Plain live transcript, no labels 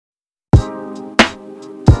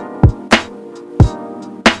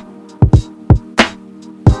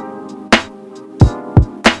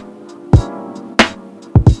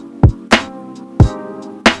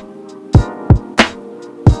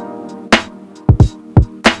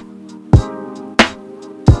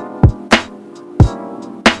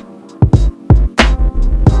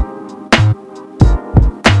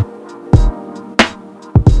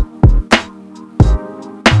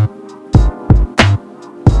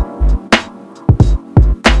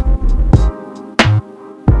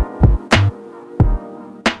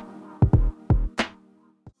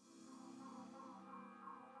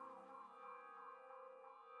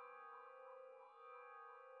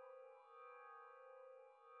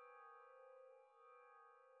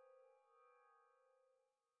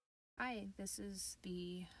Hi, this is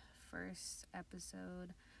the first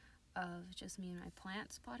episode of Just Me and My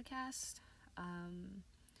Plants podcast.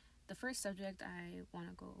 The first subject I want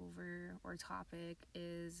to go over or topic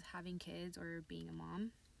is having kids or being a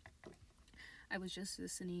mom. I was just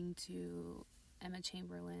listening to Emma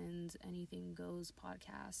Chamberlain's Anything Goes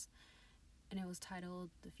podcast, and it was titled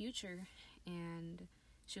The Future, and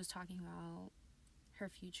she was talking about her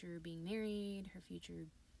future being married, her future,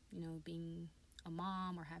 being a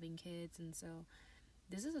mom or having kids. And so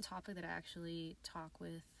this is a topic that I actually talk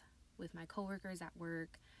with my coworkers at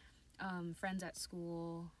work, friends at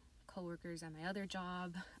school, coworkers at my other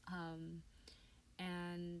job,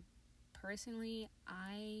 and personally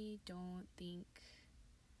I don't think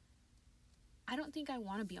I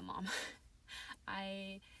want to be a mom.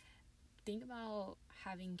 I think about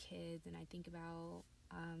having kids, and I think about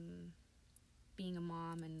being a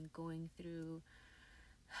mom and going through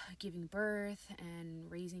giving birth and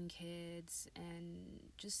raising kids, and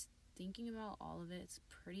just thinking about all of it. It's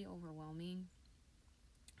pretty overwhelming.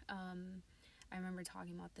 I remember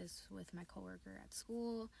talking about this with my coworker at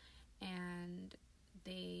school, and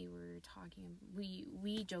they were talking,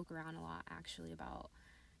 we joke around a lot actually about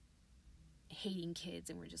hating kids,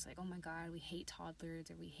 and we're just like, oh my god, we hate toddlers,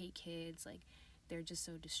 or we hate kids, like they're just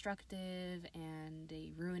so destructive and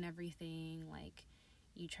they ruin everything. Like,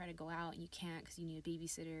 you try to go out and you can't because you need a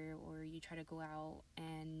babysitter, or you try to go out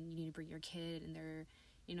and you need to bring your kid, and they're,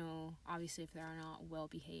 obviously if they're not well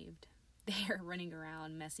behaved, they're running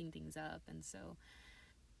around messing things up. And so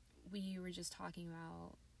we were just talking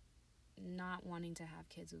about not wanting to have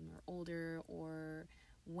kids when we're older, or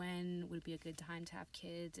when would be a good time to have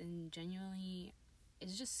kids. And genuinely,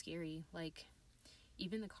 it's just scary. Like,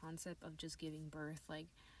 even the concept of just giving birth, like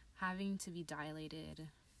having to be dilated.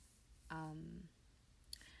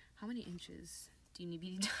 How many inches do you need to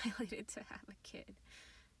be dilated to have a kid?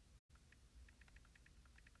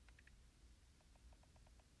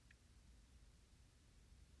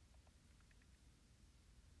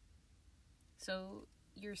 So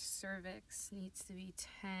your cervix needs to be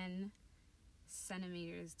 10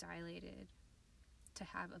 centimeters dilated to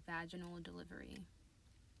have a vaginal delivery.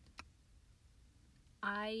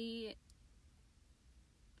 I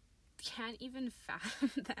can't even fathom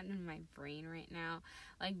that in my brain right now.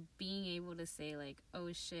 Like, being able to say, like,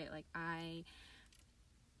 oh shit, like I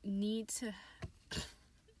need to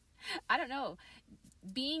I don't know,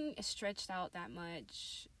 being stretched out that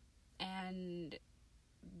much and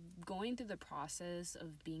going through the process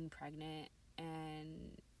of being pregnant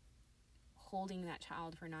and holding that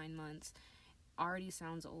child for 9 months already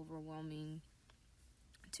sounds overwhelming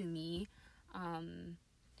to me.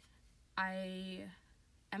 I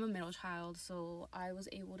am a middle child, so I was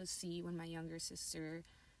able to see when my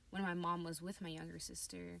mom was with my younger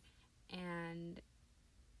sister, and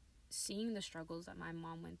seeing the struggles that my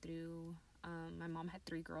mom went through. My mom had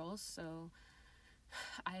 3 girls, so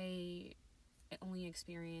I only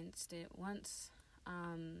experienced it once,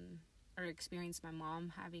 or experienced my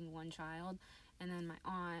mom having one child, and then my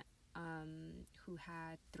aunt, who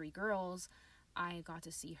had 3 girls, I got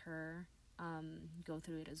to see her go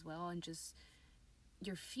through it as well, and just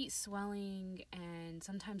your feet swelling, and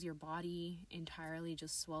sometimes your body entirely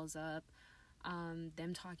just swells up.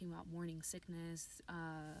 Them talking about morning sickness,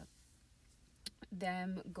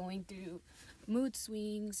 them going through mood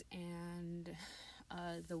swings, and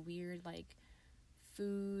the weird, like,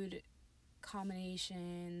 food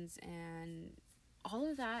combinations, and all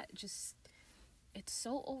of that. Just, it's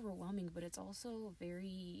so overwhelming, but it's also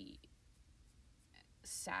very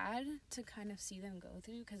sad to kind of see them go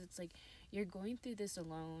through, because it's like you're going through this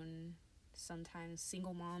alone. Sometimes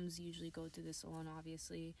single moms usually go through this alone,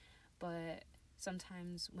 obviously, but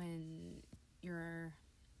sometimes when you're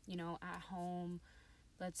at home,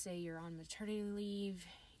 let's say you're on maternity leave,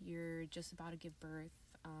 you're just about to give birth,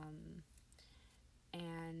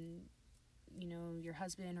 and your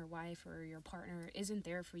husband or wife or your partner isn't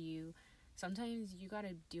there for you. Sometimes you got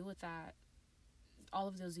to deal with that, all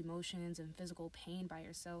of those emotions and physical pain by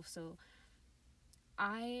yourself. So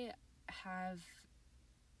I have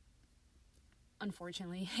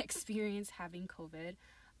unfortunately experienced having COVID.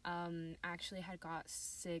 Actually had got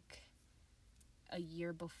sick a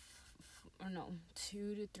year before,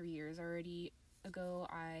 2 to 3 years already ago.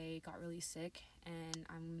 I got really sick, and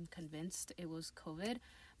I'm convinced it was COVID,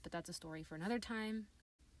 but that's a story for another time.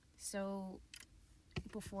 So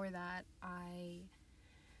before that, I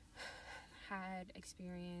had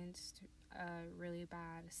experienced really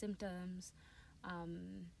bad symptoms.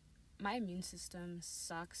 My immune system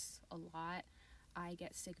sucks a lot. I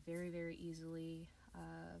get sick very, very easily,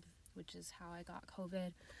 which is how I got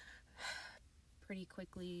COVID pretty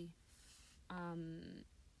quickly,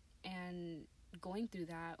 And going through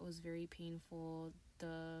that was very painful.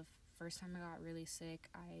 The first time I got really sick,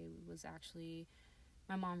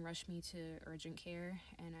 my mom rushed me to urgent care,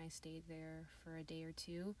 and I stayed there for a day or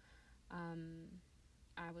two.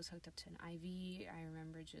 I was hooked up to an IV. I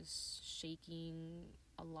remember just shaking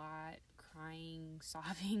a lot, crying,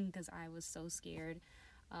 sobbing because I was so scared.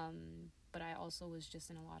 But I also was just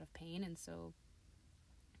in a lot of pain, and so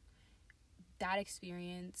that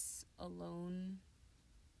experience alone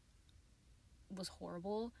was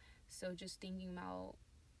horrible. So just thinking about,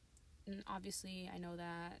 and obviously I know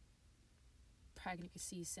that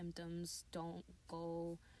pregnancy symptoms don't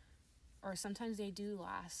go, or sometimes they do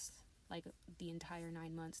last like the entire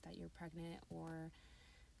 9 months that you're pregnant, or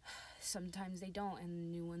sometimes they don't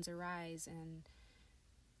and new ones arise. And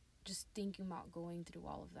just thinking about going through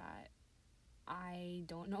all of that, I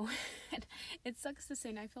don't know. It sucks to say,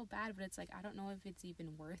 and I feel bad, but it's like, I don't know if it's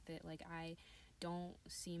even worth it. Like, I don't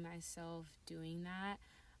see myself doing that.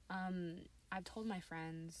 I've told my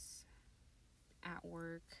friends at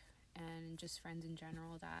work and just friends in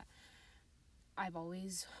general that I've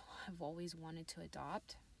always wanted to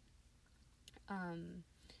adopt.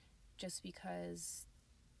 Just because,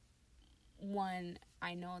 one,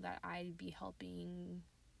 I know that I'd be helping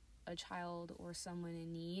a child or someone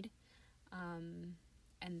in need,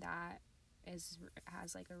 and that has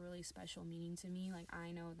like a really special meaning to me. Like,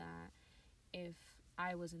 I know that if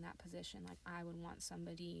I was in that position, like, I would want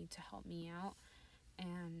somebody to help me out,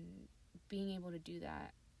 and being able to do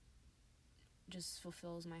that just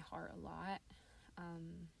fulfills my heart a lot.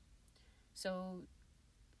 So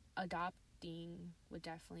adopting would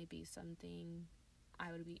definitely be something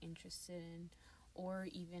I would be interested in, or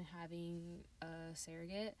even having a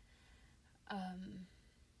surrogate.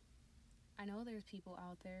 I know there's people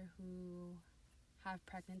out there who have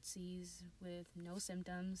pregnancies with no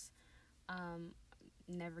symptoms,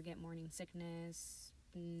 never get morning sickness,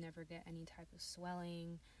 never get any type of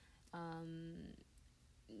swelling,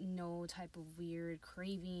 no type of weird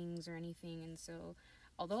cravings or anything. And so,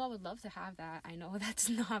 although I would love to have that, I know that's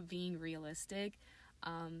not being realistic.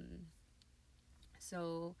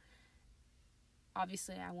 So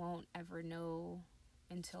obviously I won't ever know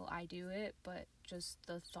until I do it, but just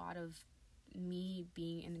the thought of me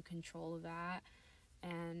being in control of that,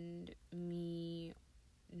 and me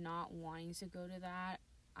not wanting to go to that,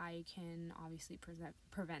 I can obviously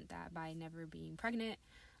prevent that by never being pregnant.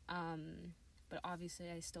 But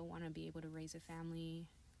obviously I still want to be able to raise a family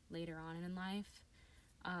later on in life.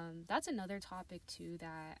 That's another topic too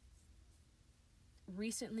that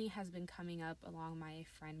recently has been coming up along my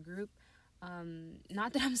friend group.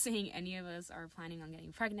 Not that I'm saying any of us are planning on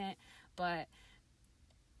getting pregnant, but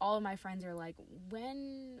all of my friends are like,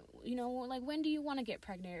 when do you want to get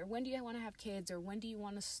pregnant, or when do you want to have kids, or when do you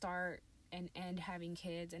want to start and end having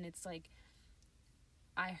kids? And it's like,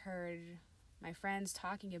 I heard my friends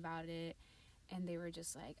talking about it, and they were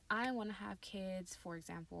just like, I want to have kids, for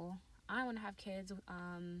example. I want to have kids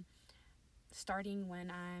starting when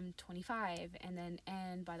I'm 25, and then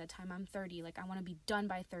end by the time I'm 30. Like, I want to be done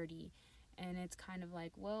by 30. And it's kind of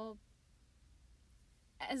like, well,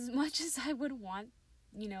 as much as I would want,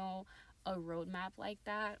 a roadmap like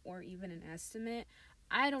that, or even an estimate,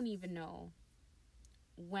 I don't even know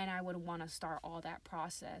when I would want to start all that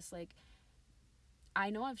process. Like, I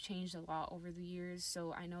know I've changed a lot over the years,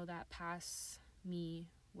 so I know that past me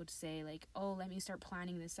would say, like, oh, let me start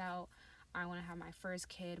planning this out. I want to have my first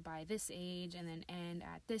kid by this age, and then end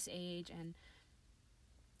at this age. And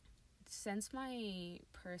since my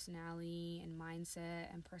personality and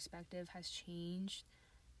mindset and perspective has changed,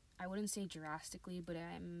 I wouldn't say drastically, but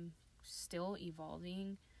I'm still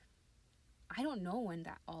evolving. I don't know when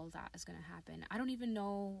all that is going to happen. I don't even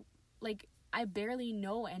know, like, I barely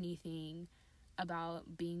know anything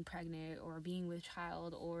about being pregnant, or being with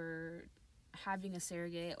child, or having a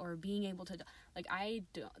surrogate, or being able to, like,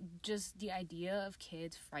 just the idea of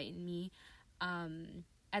kids frighten me.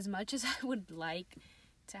 As much as I would like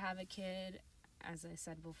to have a kid, as I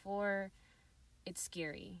said before, it's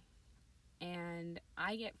scary. And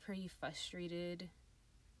I get pretty frustrated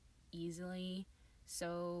easily.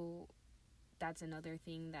 So that's another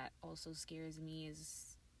thing that also scares me,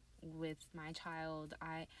 is with my child,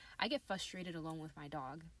 I get frustrated alone with my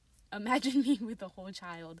dog. Imagine me with a whole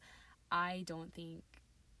child. I don't think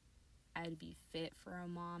I'd be fit for a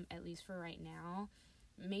mom, at least for right now.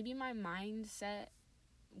 Maybe my mindset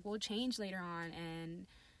will change later on, and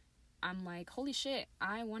I'm like, holy shit,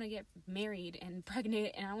 I want to get married and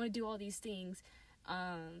pregnant, and I want to do all these things.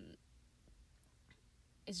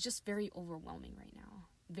 It's just very overwhelming right now.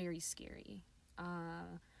 Very scary.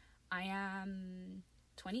 I am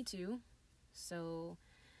 22. So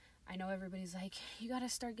I know everybody's like, you gotta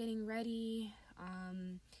start getting ready.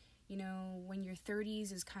 When your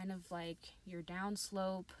 30s is kind of like your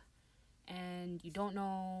downslope, and you don't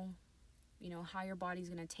know, how your body's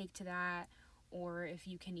gonna take to that, or if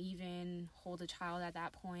you can even hold a child at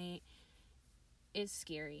that point. It's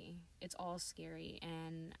scary. It's all scary.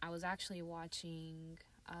 And I was actually watching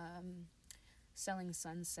Selling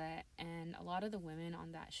Sunset, and a lot of the women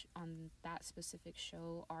on that specific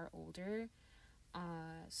show are older.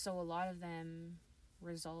 So a lot of them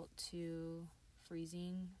result to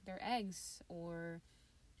freezing their eggs, or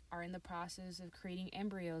are in the process of creating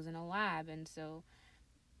embryos in a lab, and so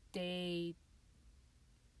they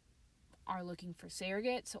are looking for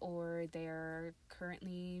surrogates, or they're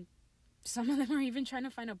currently, some of them are even trying to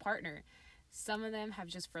find a partner. Some of them have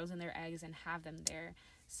just frozen their eggs and have them there.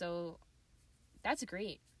 So that's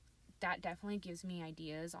great. That definitely gives me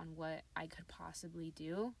ideas on what I could possibly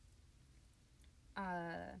do.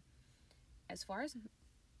 As far as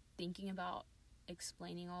thinking about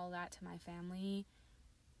explaining all that to my family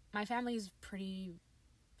is pretty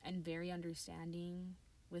and very understanding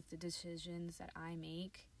with the decisions that I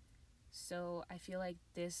make. So I feel like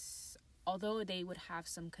this, although they would have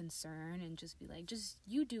some concern and just be like, just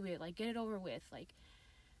you do it, like get it over with. Like,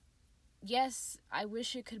 yes, I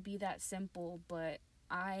wish it could be that simple, but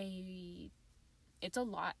it's a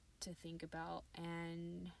lot to think about.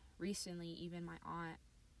 And recently, even my aunt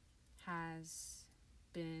has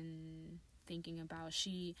been thinking about,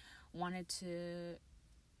 she wanted to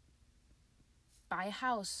buy a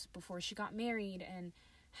house before she got married and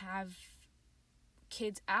have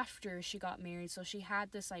kids after she got married. So she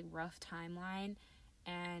had this like rough timeline,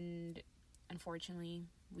 and unfortunately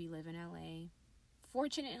we live in LA.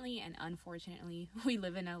 Fortunately and unfortunately we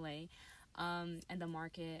live in LA, and the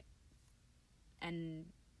market and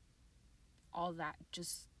all that,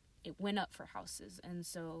 just it went up for houses. And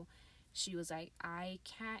so she was like, I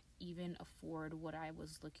can't even afford what I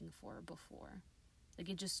was looking for before. Like,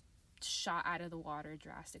 it just shot out of the water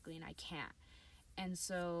drastically, and I can't. And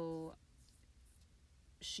so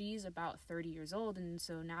she's about 30 years old, and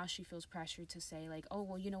so now she feels pressured to say, like, oh,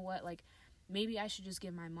 well, you know what, like, maybe I should just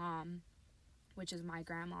give my mom, which is my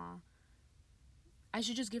grandma, I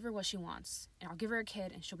should just give her what she wants, and I'll give her a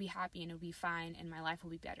kid, and she'll be happy, and it'll be fine, and my life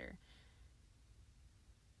will be better.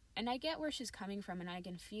 And I get where she's coming from, and I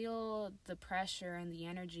can feel the pressure and the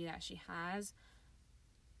energy that she has.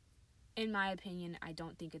 In my opinion, I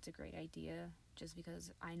don't think it's a great idea, just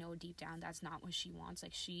because I know deep down that's not what she wants.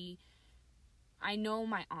 Like, I know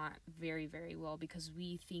my aunt very, very well, because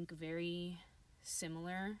we think very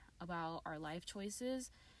similar about our life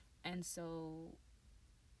choices. And so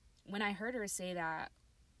when I heard her say that,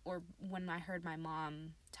 or when I heard my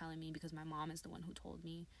mom telling me, because my mom is the one who told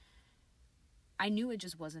me, I knew it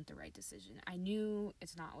just wasn't the right decision. I knew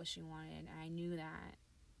it's not what she wanted, and I knew that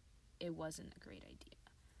it wasn't a great idea.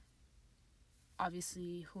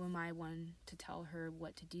 Obviously, who am I one to tell her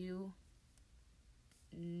what to do?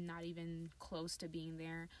 Not even close to being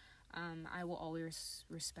there. I will always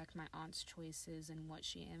respect my aunt's choices and what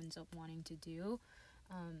she ends up wanting to do.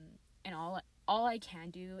 And all I can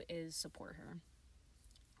do is support her.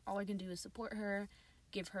 All I can do is support her,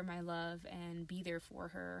 give her my love, and be there for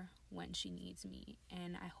her when she needs me.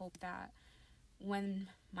 And I hope that when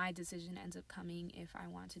my decision ends up coming, if I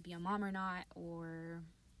want to be a mom or not, or,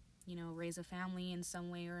 raise a family in some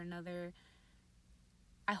way or another,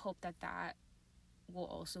 I hope that will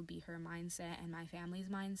also be her mindset and my family's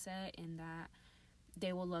mindset, in that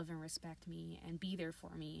they will love and respect me and be there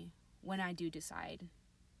for me when I do decide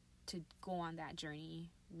to go on that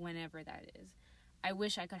journey, whenever that is. I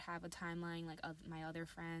wish I could have a timeline like my other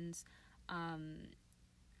friends. I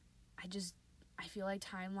feel like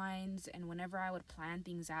timelines, and whenever I would plan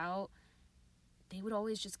things out, they would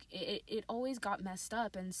always just, it always got messed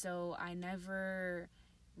up. And so I never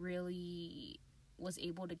really was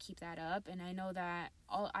able to keep that up. And I know that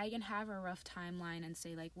I can have a rough timeline and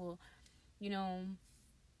say, like, well,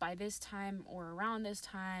 by this time or around this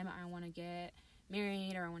time, I want to get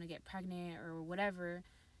married, or I want to get pregnant, or whatever.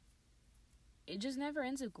 It just never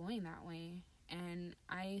ends up going that way. And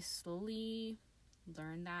I slowly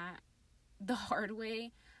learned that the hard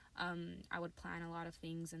way. I would plan a lot of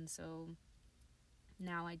things, and so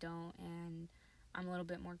now I don't, and I'm a little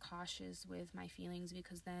bit more cautious with my feelings,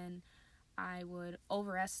 because then I would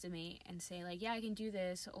overestimate and say, like, yeah, I can do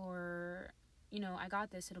this, or, I got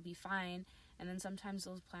this, it'll be fine. And then sometimes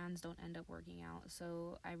those plans don't end up working out.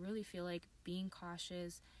 So I really feel like being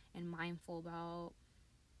cautious and mindful about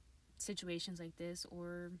situations like this,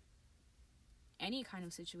 or any kind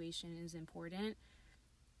of situation, is important.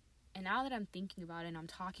 And now that I'm thinking about it and I'm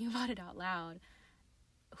talking about it out loud,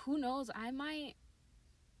 who knows, I might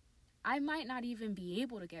not even be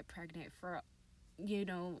able to get pregnant for,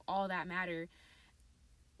 all that matter.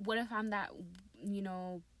 What if I'm that,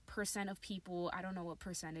 percent of people, I don't know what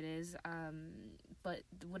percent it is, but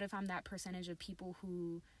what if I'm that percentage of people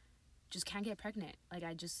who just can't get pregnant? Like,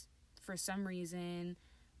 I just, for some reason,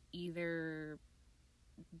 either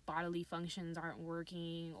bodily functions aren't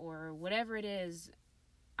working or whatever it is,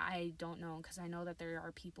 I don't know, because I know that there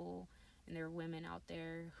are people and there are women out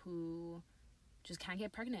there who just can't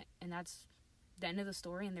get pregnant, and that's the end of the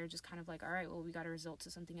story, and they're just kind of like, all right, well, we got to resort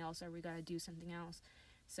to something else, or we got to do something else.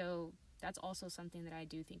 So that's also something that I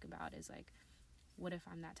do think about, is like, what if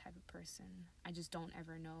I'm that type of person? I just don't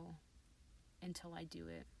ever know until I do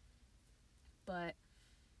it. But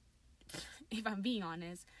if I'm being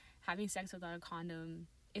honest, having sex without a condom,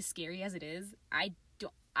 as scary as it is,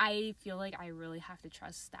 I feel like I really have to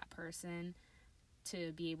trust that person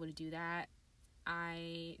to be able to do that.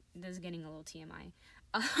 This is getting a little TMI.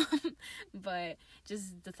 But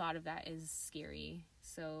just the thought of that is scary.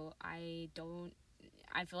 So I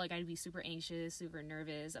feel like I'd be super anxious, super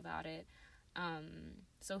nervous about it.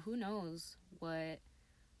 So who knows what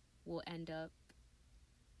will end up,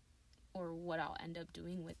 or what I'll end up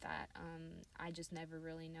doing with that. I just never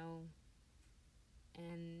really know.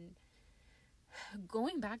 And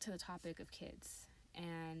going back to the topic of kids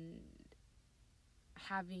and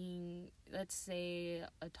having, let's say,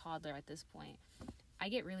 a toddler at this point, I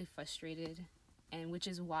get really frustrated, and which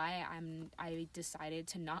is why I decided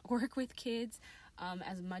to not work with kids.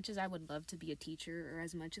 As much as I would love to be a teacher, or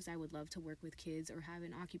as much as I would love to work with kids or have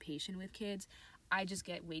an occupation with kids, I just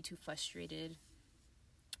get way too frustrated.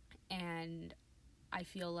 And I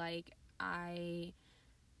feel like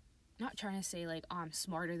not trying to say like, oh, I'm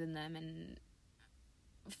smarter than them, and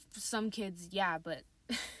some kids, yeah, but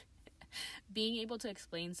being able to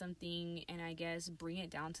explain something and I guess bring it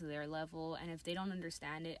down to their level, and if they don't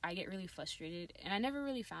understand it, I get really frustrated, and I never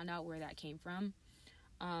really found out where that came from.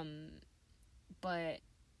 But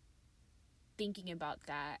thinking about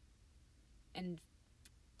that and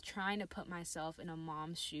trying to put myself in a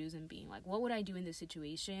mom's shoes and being like, what would I do in this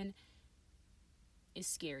situation, is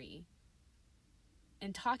scary.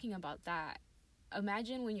 And talking about that,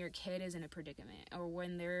 imagine when your kid is in a predicament, or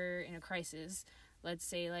when they're in a crisis. Let's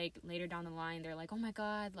say, like, later down the line, they're like, oh my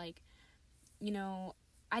God, like,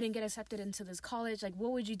 I didn't get accepted into this college. Like,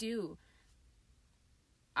 what would you do?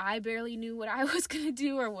 I barely knew what I was going to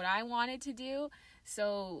do or what I wanted to do.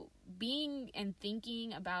 So being and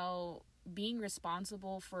thinking about being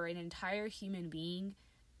responsible for an entire human being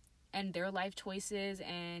and their life choices,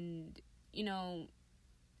 and,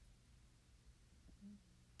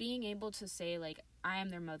 being able to say, like, I am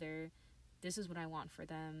their mother, this is what I want for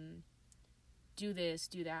them, do this,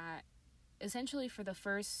 do that. Essentially, for the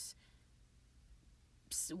first,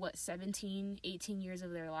 17, 18 years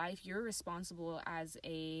of their life, you're responsible as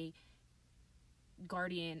a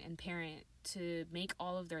guardian and parent to make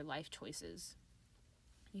all of their life choices.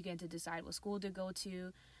 You get to decide what school to go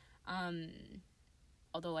to,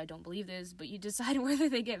 although I don't believe this, but you decide whether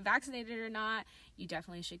they get vaccinated or not. You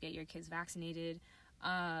definitely should get your kids vaccinated.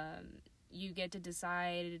 You get to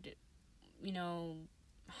decide,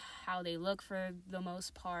 how they look for the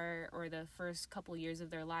most part, or the first couple years of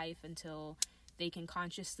their life until they can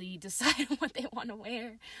consciously decide what they want to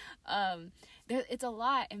wear. It's a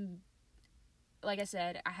lot. And like I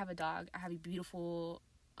said, I have a dog. I have a beautiful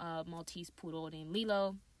Maltese poodle named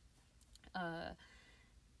Lilo.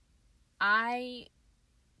 I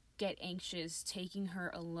get anxious taking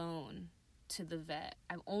her alone to the vet.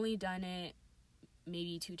 I've only done it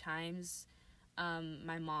maybe 2 times.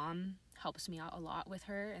 My mom helps me out a lot with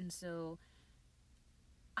her, and so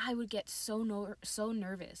I would get so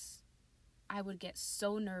nervous. I would get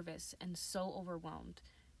so nervous and so overwhelmed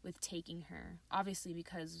with taking her. Obviously,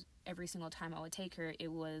 because every single time I would take her,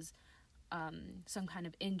 it was some kind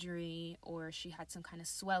of injury, or she had some kind of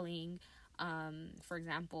swelling. For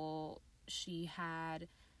example, she had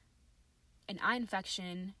an eye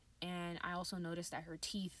infection, and I also noticed that her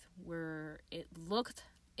teeth it looked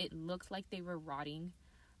like they were rotting.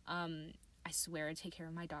 I swear I take care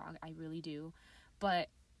of my dog, I really do, but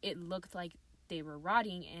it looked like they were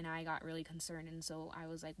rotting, and I got really concerned. And so I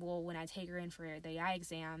was like, well, when I take her in for the eye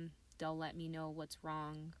exam, they'll let me know what's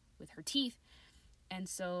wrong with her teeth. And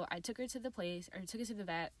so I took her to the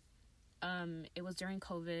vet. It was during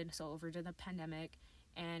COVID, so over to the pandemic,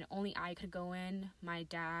 and only I could go in. My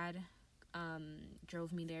dad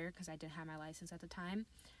drove me there because I didn't have my license at the time.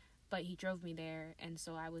 But he drove me there, and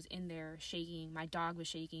so I was in there shaking. My dog was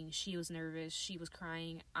shaking. She was nervous. She was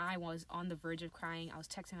crying. I was on the verge of crying. I was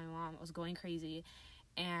texting my mom. I was going crazy.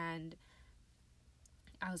 And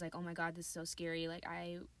I was like, oh my God, this is so scary. Like,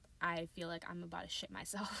 I feel like I'm about to shit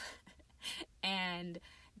myself. And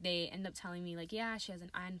they end up telling me, like, yeah, she has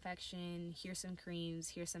an eye infection. Here's some creams.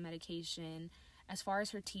 Here's some medication. As far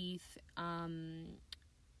as her teeth,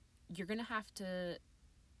 you're going to have to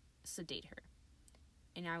sedate her.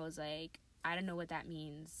 And I was like, I don't know what that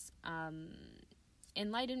means.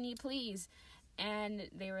 Enlighten me, please. And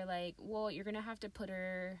they were like, well, we're going to have to put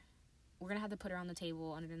her on the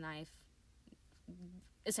table under the knife,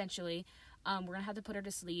 essentially. We're going to have to put her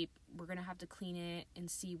to sleep. We're going to have to clean it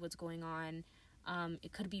and see what's going on.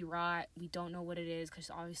 It could be rot. We don't know what it is, because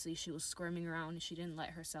obviously she was squirming around and she didn't let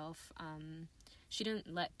herself, she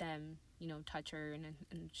didn't let them, touch her, and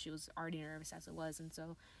she was already nervous as it was. And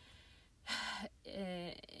so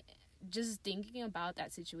just thinking about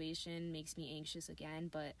that situation makes me anxious again.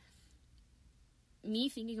 But me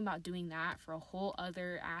thinking about doing that for a whole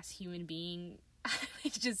other ass human being,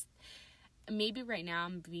 it's just, maybe right now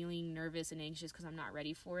I'm feeling nervous and anxious because I'm not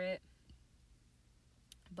ready for it.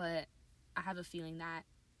 But I have a feeling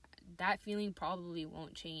that feeling probably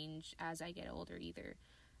won't change as I get older either.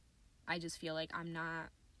 I just feel like I'm not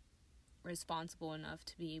responsible enough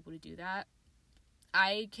to be able to do that.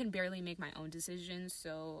 I can barely make my own decisions,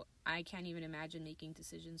 so I can't even imagine making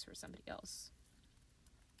decisions for somebody else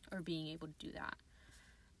or being able to do that.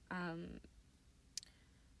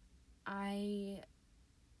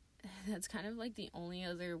 That's kind of like the only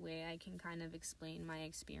other way I can kind of explain my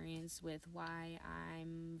experience with why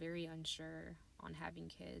I'm very unsure on having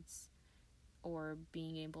kids or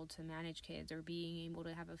being able to manage kids or being able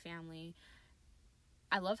to have a family.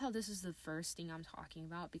 I love how this is the first thing I'm talking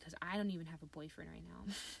about, because I don't even have a boyfriend right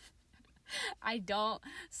now. I don't.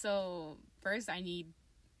 So first I need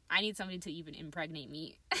somebody to even impregnate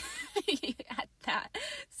me at that.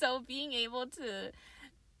 So being able to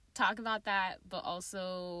talk about that, but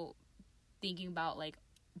also thinking about, like,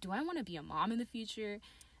 do I want to be a mom in the future?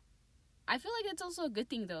 I feel like it's also a good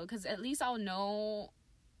thing, though, because at least I'll know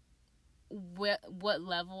what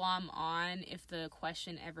level I'm on if the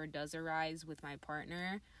question ever does arise with my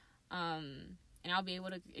partner. And I'll be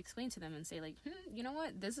able to explain to them and say, like, you know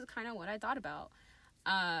what? This is kind of what I thought about.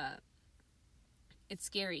 It's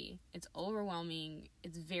scary. It's overwhelming.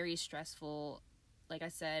 It's very stressful. Like I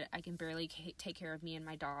said, I can barely take care of me and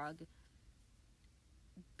my dog.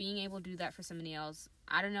 Being able to do that for somebody else,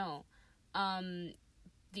 I don't know.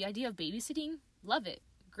 The idea of babysitting, love it.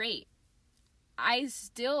 Great. I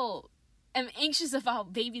still am anxious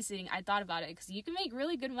about babysitting. I thought about it because you can make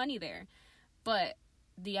really good money there. But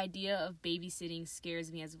the idea of babysitting scares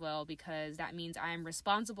me as well, because that means I am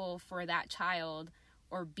responsible for that child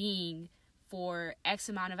or being for X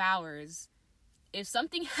amount of hours. If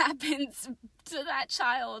something happens to that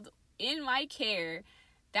child in my care,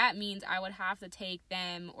 that means I would have to take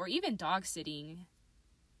them, or even dog sitting.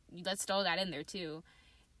 Let's throw that in there too.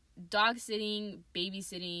 Dog sitting,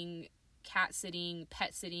 babysitting, cat sitting,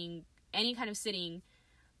 pet sitting, any kind of sitting.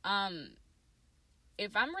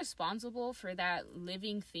 If I'm responsible for that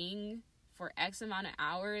living thing for X amount of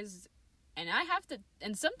hours,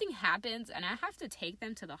 and something happens and I have to take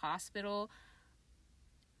them to the hospital,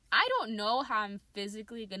 I don't know how I'm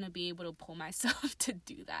physically going to be able to pull myself to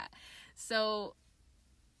do that. So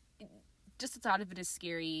just the thought of it is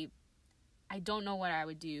scary. I don't know what I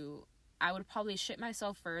would do. I would probably shit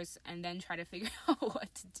myself first and then try to figure out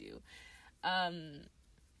what to do.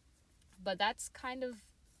 But that's kind of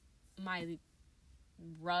my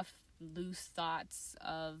rough, loose thoughts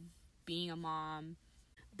of being a mom.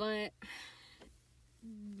 But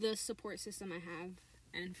the support system I have,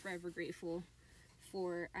 and forever grateful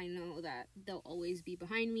for, I know that they'll always be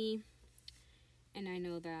behind me, and I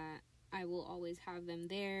know that I will always have them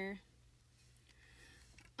there.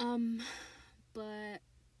 But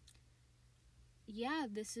yeah,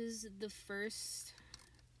 this is the first,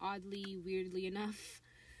 oddly, weirdly enough,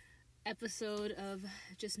 episode of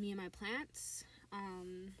just me and my plants.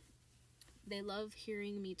 They love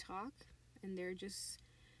hearing me talk, and they're just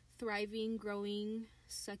thriving, growing,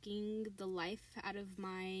 sucking the life out of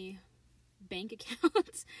my bank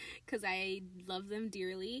account because I love them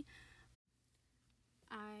dearly.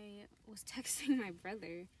 I was texting my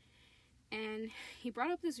brother, and he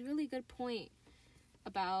brought up this really good point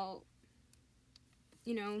about,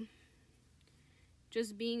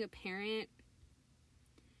 just being a parent.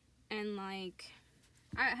 And like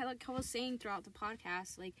I was saying throughout the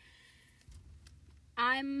podcast, like,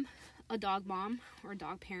 I'm a dog mom, or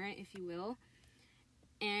dog parent, if you will,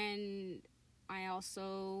 and I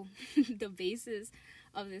also, the basis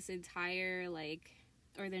of this entire,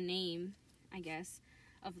 or the name, I guess,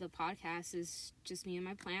 of the podcast is just me and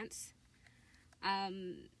my plants.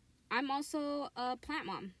 I'm also a plant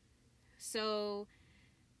mom. So,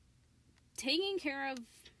 taking care of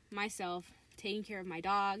myself, taking care of my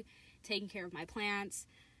dog, taking care of my plants,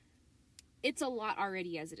 it's a lot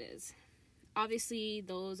already as it is. Obviously,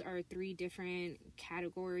 those are 3 different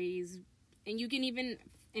categories, and you can even,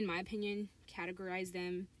 in my opinion, categorize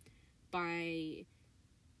them by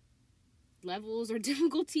levels or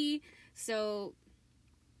difficulty. So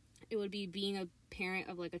it would be being a parent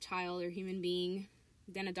of like a child or human being,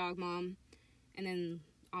 then a dog mom, and then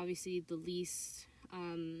obviously the least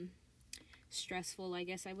stressful, I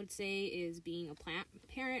guess I would say, is being a plant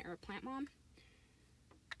parent or a plant mom.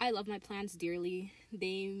 I love my plants dearly.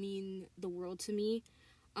 They mean the world to me.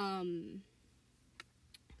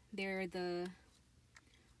 They're the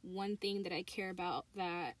one thing that I care about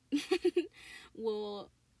that will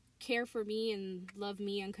care for me and love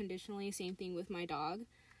me unconditionally. Same thing with my dog.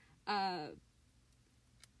 I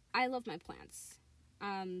love my plants.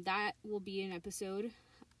 That will be an episode.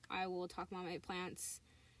 I will talk about my plants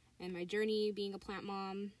and my journey being a plant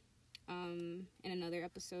mom in another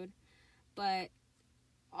episode. But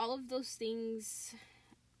all of those things,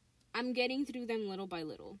 I'm getting through them little by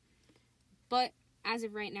little. But as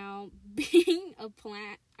of right now, being a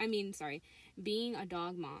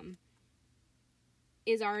dog mom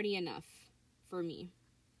is already enough for me.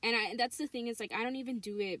 And that's the thing, is like, I don't even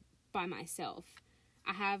do it by myself.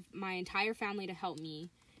 I have my entire family to help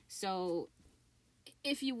me. So,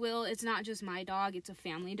 if you will, it's not just my dog, it's a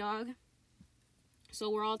family dog. So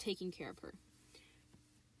we're all taking care of her.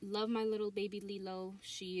 Love my little baby Lilo.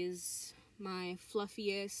 She is my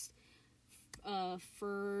fluffiest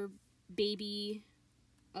fur baby,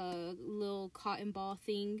 little cotton ball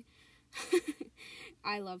thing.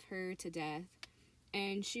 I love her to death,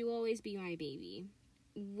 and she will always be my baby.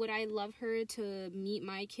 Would I love her to meet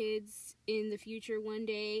my kids in the future one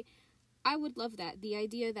day? I would love that. The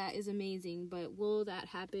idea of that is amazing, but will that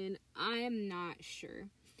happen? I am not sure.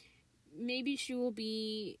 Maybe she will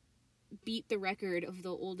beat the record of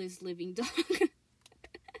the oldest living dog.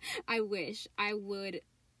 I wish. I would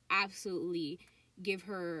absolutely give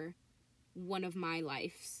her one of my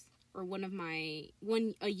lives, or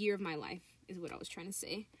a year of my life is what I was trying to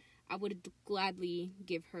say. I would gladly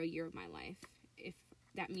give her a year of my life if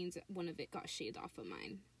that means that one of it got shaved off of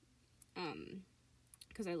mine.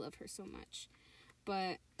 Because I love her so much.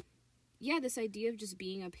 But yeah, this idea of just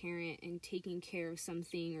being a parent and taking care of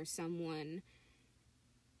something or someone,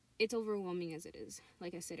 it's overwhelming as it is.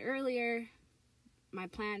 Like I said earlier, my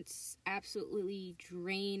plants absolutely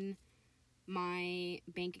drain my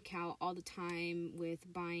bank account all the time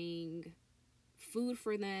with buying food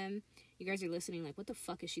for them. You guys are listening like, what the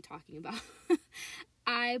fuck is she talking about?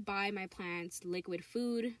 I buy my plants liquid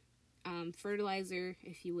food, fertilizer,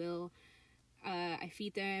 if you will. I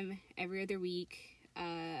feed them every other week.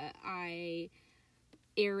 I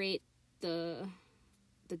aerate the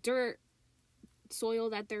dirt,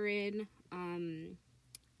 soil that they're in.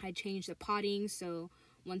 I change the potting, so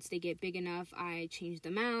once they get big enough, I change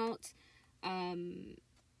them out.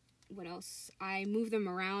 What else? I move them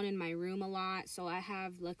around in my room a lot, so I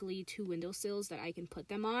have luckily 2 windowsills that I can put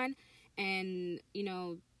them on. And,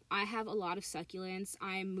 I have a lot of succulents.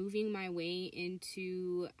 I'm moving my way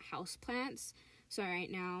into houseplants. So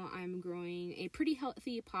right now I'm growing a pretty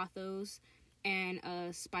healthy pothos and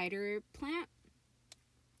a spider plant.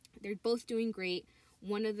 They're both doing great.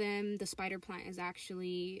 One of them, the spider plant, is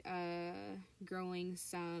actually growing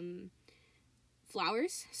some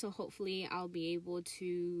flowers. So hopefully I'll be able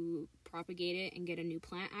to propagate it and get a new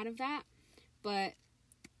plant out of that. But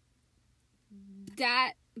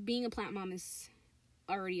that, being a plant mom is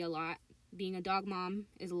already a lot. Being a dog mom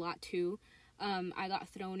is a lot too. I got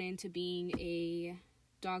thrown into being a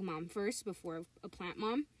dog mom first before a plant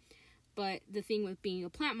mom. But the thing with being a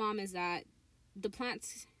plant mom is that the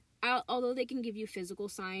plants, although they can give you physical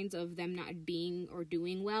signs of them not being or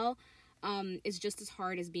doing well, it's just as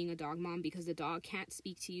hard as being a dog mom, because the dog can't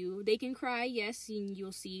speak to you. They can cry, yes, and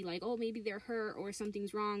you'll see like, oh, maybe they're hurt or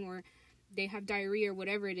something's wrong or they have diarrhea or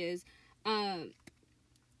whatever it is.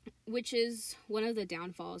 Which is one of the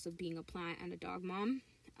downfalls of being a plant and a dog mom.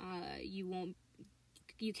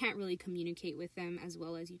 You can't really communicate with them as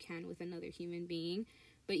well as you can with another human being.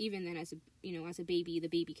 But even then, as a baby, the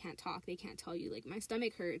baby can't talk. They can't tell you like, my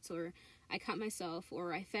stomach hurts, or I cut myself,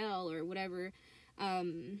 or I fell, or whatever.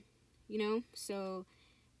 So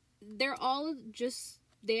they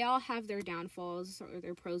all have their downfalls or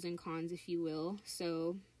their pros and cons, if you will.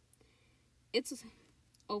 So it's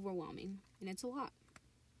overwhelming, and it's a lot.